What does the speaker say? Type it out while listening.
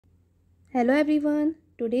Hello everyone.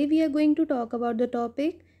 Today we are going to talk about the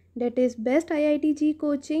topic that is best IIT-JEE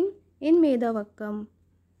coaching in Medavakkam.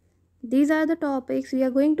 These are the topics we are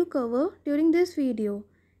going to cover during this video.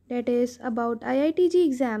 That is about IIT-JEE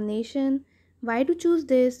examination, why to choose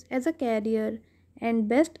this as a career, and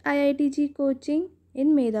best IIT-JEE coaching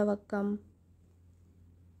in Medavakkam.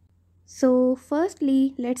 So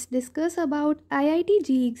firstly, let's discuss about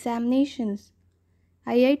IIT-JEE examinations.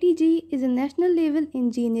 IIT-JEE is a national level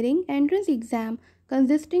engineering entrance exam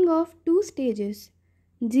consisting of two stages,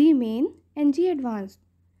 JEE Main and JEE Advanced.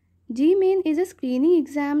 JEE Main is a screening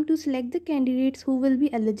exam to select the candidates who will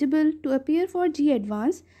be eligible to appear for JEE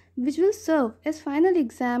Advanced, which will serve as final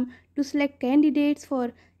exam to select candidates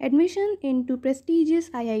for admission into prestigious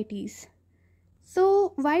IITs.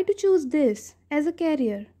 So, why to choose this as a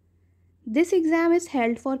career? This exam is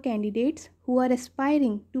held for candidates who are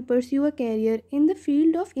aspiring to pursue a career in the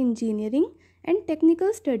field of engineering and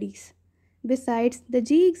technical studies. Besides, the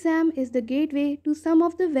JEE exam is the gateway to some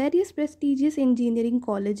of the various prestigious engineering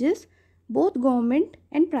colleges, both government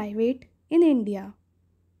and private, in India.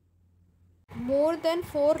 More than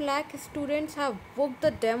 4 lakh students have booked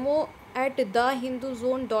the demo at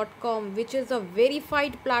thehinduzone.com, which is a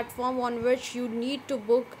verified platform on which you need to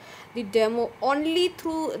book the demo only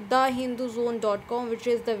through thehinduzone.com, which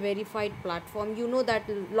is the verified platform. You know that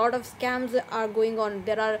a lot of scams are going on.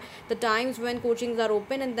 There are the times when coachings are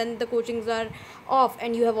open and then the coachings are off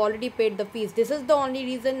and you have already paid the fees. This is the only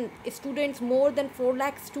reason students, more than 4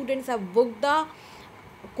 lakh students, have booked the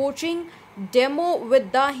coaching demo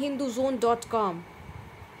with thehinduzone.com.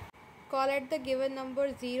 Call at the given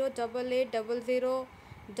number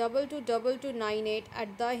 08800222298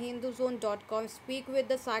 at thehinduzone.com. Speak with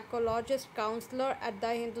the psychologist counselor at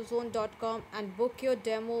thehinduzone.com and book your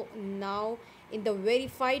demo now in the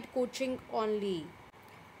verified coaching only.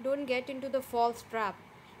 Don't get into the false trap.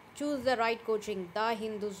 Choose the right coaching, The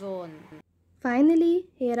Hindu Zone. Finally,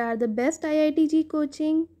 here are the best IIT-JEE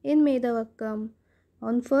coaching in Medavakkam.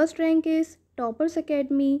 On first rank is Toppers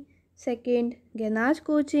Academy, second Ganaj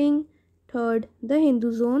Coaching, third The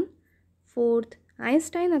Hindu Zone, fourth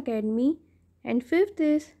Einstein Academy, and fifth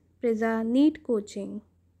is Prisa NEET Coaching.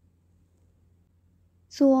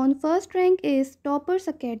 So on first rank is Toppers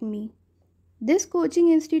Academy. This coaching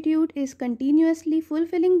institute is continuously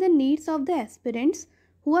fulfilling the needs of the aspirants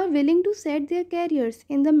who are willing to set their careers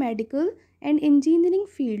in the medical and engineering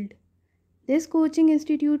field. This coaching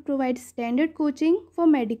institute provides standard coaching for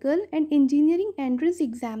medical and engineering entrance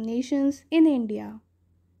examinations in India.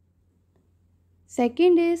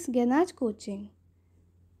 Second is Ganaj Coaching.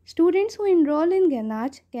 Students who enroll in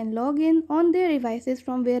Ganaj can log in on their devices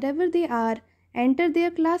from wherever they are, enter their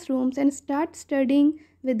classrooms and start studying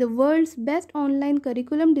with the world's best online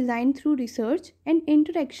curriculum designed through research and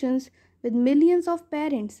interactions with millions of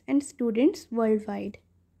parents and students worldwide.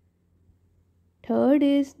 Third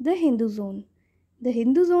is the Hindu Zone. The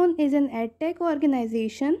Hindu Zone is an edtech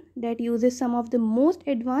organization that uses some of the most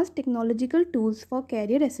advanced technological tools for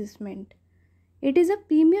career assessment. It is a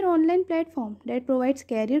premier online platform that provides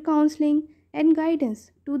career counseling and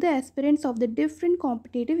guidance to the aspirants of the different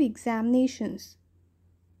competitive examinations.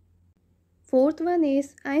 Fourth one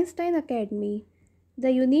is Einstein Academy. The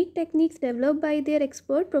unique techniques developed by their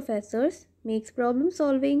expert professors makes problem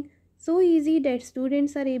solving so easy that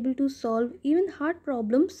students are able to solve even hard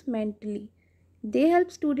problems mentally. They help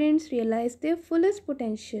students realize their fullest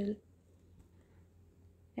potential.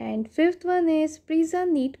 And fifth one is Prisa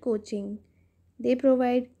NEET Coaching. They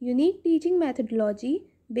provide unique teaching methodology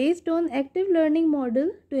based on active learning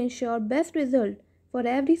model to ensure best result for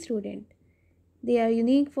every student. They are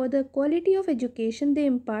unique for the quality of education they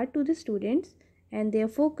impart to the students and their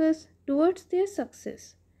focus towards their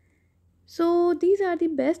success. So these are the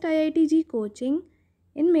best IIT-JEE coaching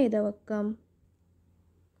in Medavakkam.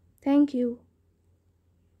 Thank you.